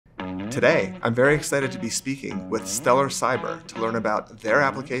Today, I'm very excited to be speaking with Stellar Cyber to learn about their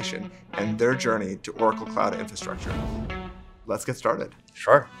application and their journey to Oracle Cloud Infrastructure. Let's get started.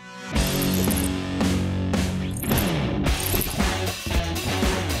 Sure.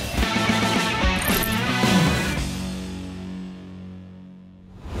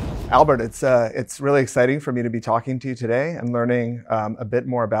 Albert, it's really exciting for me to be talking to you today and learning a bit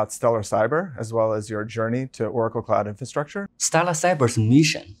more about Stellar Cyber, as well as your journey to Oracle Cloud Infrastructure. Stellar Cyber's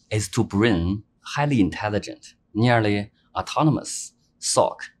mission is to bring highly intelligent, nearly autonomous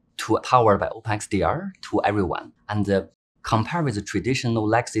SOC powered by OpenXDR to everyone, and compare with the traditional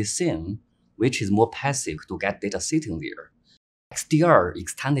legacy SIEM, which is more passive to get data sitting there. XDR,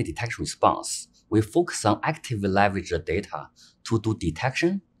 extended detection response, we focus on actively leverage the data to do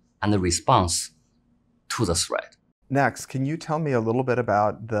detection and the response to the threat. Next, can you tell me a little bit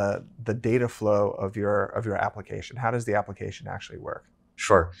about the data flow of your application? How does the application actually work?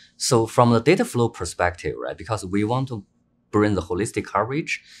 Sure. So from the data flow perspective, right, because we want to bring the holistic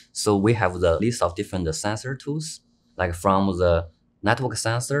coverage, so we have the list of different sensor tools, like from the network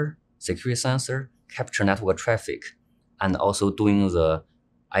sensor, security sensor, capture network traffic, and also doing the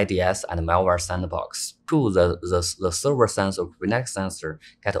IDS and malware sandbox. To the server sensor, Kubernetes sensor,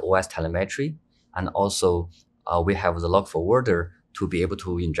 get OS telemetry, and also we have the log forwarder to be able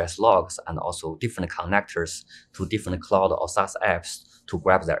to ingest logs and also different connectors to different cloud or SaaS apps to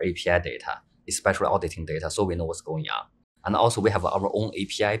grab their API data, especially auditing data, so we know what's going on. And also we have our own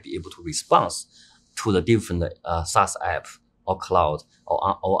API be able to respond to the different SaaS app or cloud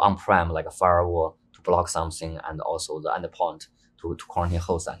or on-prem like a firewall to block something, and also the endpoint to quarantine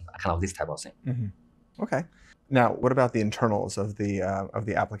hosts and kind of this type of thing. Mm-hmm. Okay. Now, what about the internals of the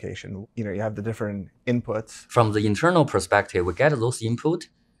application? You know, you have the different inputs. From the internal perspective, we get those input,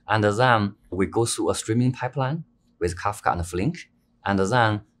 and then we go through a streaming pipeline with Kafka and Flink, and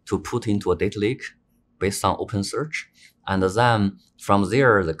then to put into a data lake based on OpenSearch. And then from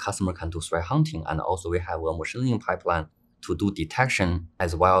there, the customer can do threat hunting. And also we have a machine learning pipeline to do detection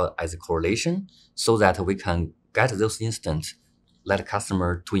as well as correlation, so that we can get those instances, let the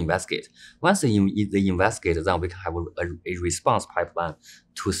customer to investigate. Once they investigate, then we can have a response pipeline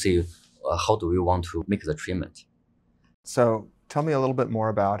to see how do we want to make the treatment. So tell me a little bit more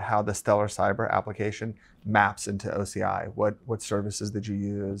about how the Stellar Cyber application maps into OCI. What services did you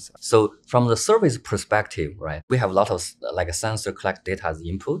use? So from the service perspective, right, we have a lot of like a sensor collect data as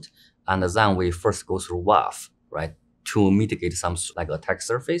input, and then we first go through WAF, right, to mitigate some like attack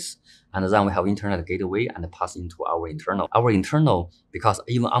surface. And then we have internet gateway and pass into our internal. Our internal, because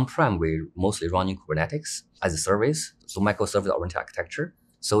even on-prem, we mostly running Kubernetes as a service, so microservice-oriented architecture.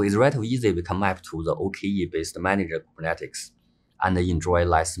 So it's relatively easy. We can map to the OKE-based manager Kubernetes and enjoy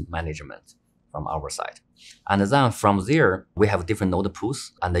less management from our side. And then from there, we have different node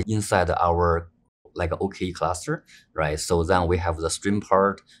pools and inside our like OKE cluster, right? So then we have the stream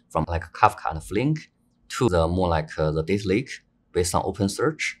part from like Kafka and Flink to the more like the data lake based on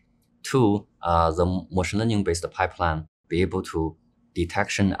OpenSearch, to the machine learning based pipeline, be able to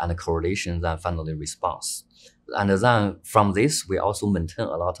detection and correlation, then finally response. And then from this, we also maintain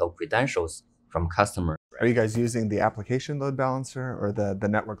a lot of credentials from customer. Are you guys using the application load balancer or the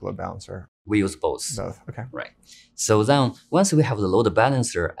network load balancer? We use both. Both, okay. Right. So then once we have the load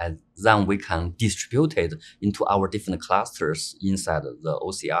balancer, and then we can distribute it into our different clusters inside the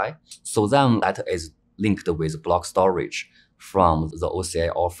OCI. So then that is linked with block storage from the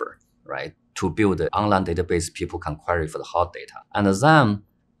OCI offer, right, to build an online database people can query for the hot data. And then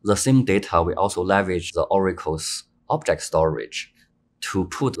the same data, we also leverage the Oracle's object storage to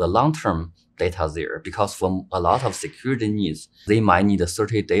put the long-term data there, because for a lot of security needs, they might need a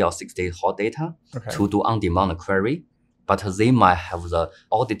 30-day or 60-day hot data to do on-demand query, but they might have the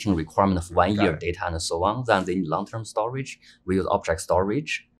auditing requirement of 1 year data and so on. Then they need long-term storage. We use object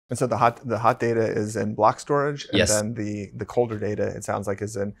storage. And so the hot data is in block storage, and yes. then the colder data, it sounds like,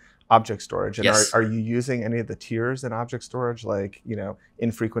 is in object storage. And yes. are you using any of the tiers in object storage, like, you know,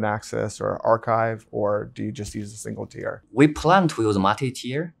 infrequent access or archive, or do you just use a single tier? We plan to use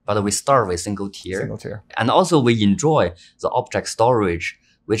multi-tier, but we start with single tier. Single tier. And also we enjoy the object storage,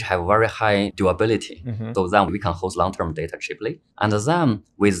 which have very high durability. Mm-hmm. So then we can host long-term data cheaply. And then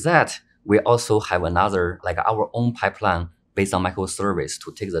with that, we also have another, like our own pipeline based on microservice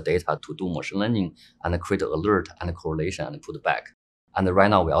to take the data to do machine learning and create alert and correlation and put back. And right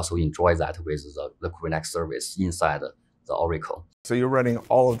now we also enjoy that with the Kubernetes service inside the Oracle. So you're running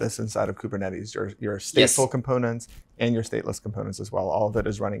all of this inside of Kubernetes, your stateful components and your stateless components as well. All of it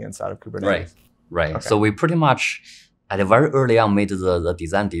is running inside of Kubernetes. Right. Okay. So we pretty much at a very early on made the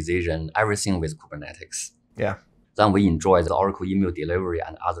design decision, everything with Kubernetes. Yeah. then we enjoy the Oracle email delivery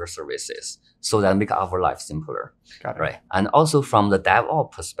and other services. So that make our life simpler. Got it. Right. And also from the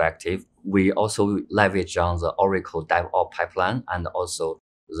DevOps perspective, we also leverage on the Oracle DevOps pipeline and also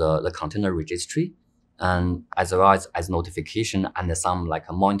the container registry, and as well as notification and some like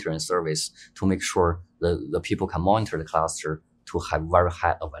a monitoring service to make sure the people can monitor the cluster to have very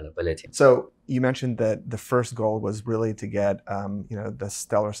high availability. So you mentioned that the first goal was really to get the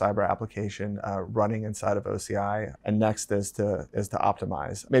Stellar Cyber application running inside of OCI, and next is to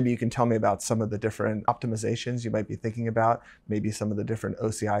optimize. Maybe you can tell me about some of the different optimizations you might be thinking about, maybe some of the different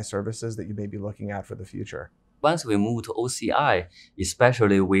OCI services that you may be looking at for the future. Once we move to OCI,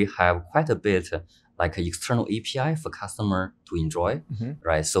 especially we have quite a bit like an external API for customer to enjoy,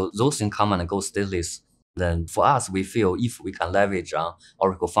 right? So those things come and go stateless. Then for us, we feel if we can leverage on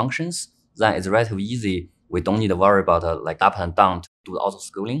Oracle functions, then it's relatively easy. We don't need to worry about like up and down to do the auto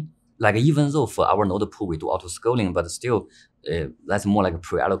scaling. Like even though for our node pool we do auto scaling, but still that's more like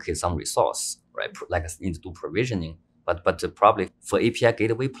pre-allocate some resource, right? Like need to do provisioning. But probably for API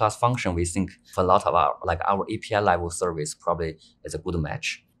gateway plus function, we think for a lot of our API level service probably is a good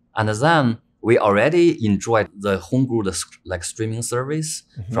match. And then we already enjoyed the homebrew like streaming service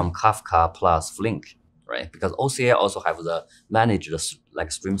from Kafka plus Flink. Right, because OCI also have the managed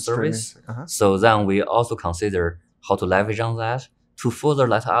like stream service. So then we also consider how to leverage on that to further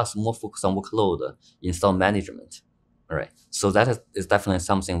let us more focus on workload install management. All right, so that is definitely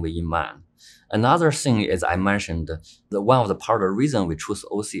something we in mind. Another thing is I mentioned one of the part of the reason we choose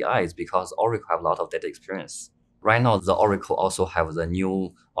OCI is because Oracle have a lot of data experience. Right now, the Oracle also have the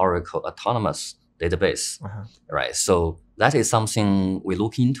new Oracle Autonomous database, right? So that is something we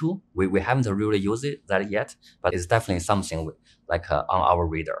look into. We haven't really used that yet, but it's definitely something like on our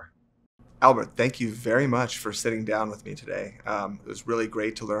radar. Albert, thank you very much for sitting down with me today. It was really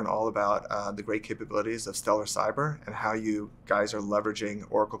great to learn all about the great capabilities of Stellar Cyber and how you guys are leveraging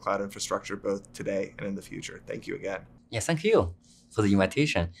Oracle Cloud Infrastructure both today and in the future. Thank you again. Yeah, thank you for the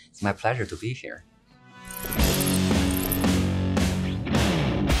invitation. It's my pleasure to be here.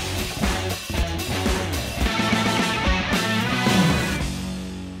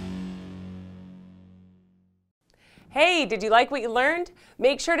 Hey, did you like what you learned?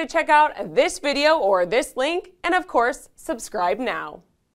 Make sure to check out this video or this link, and of course, subscribe now.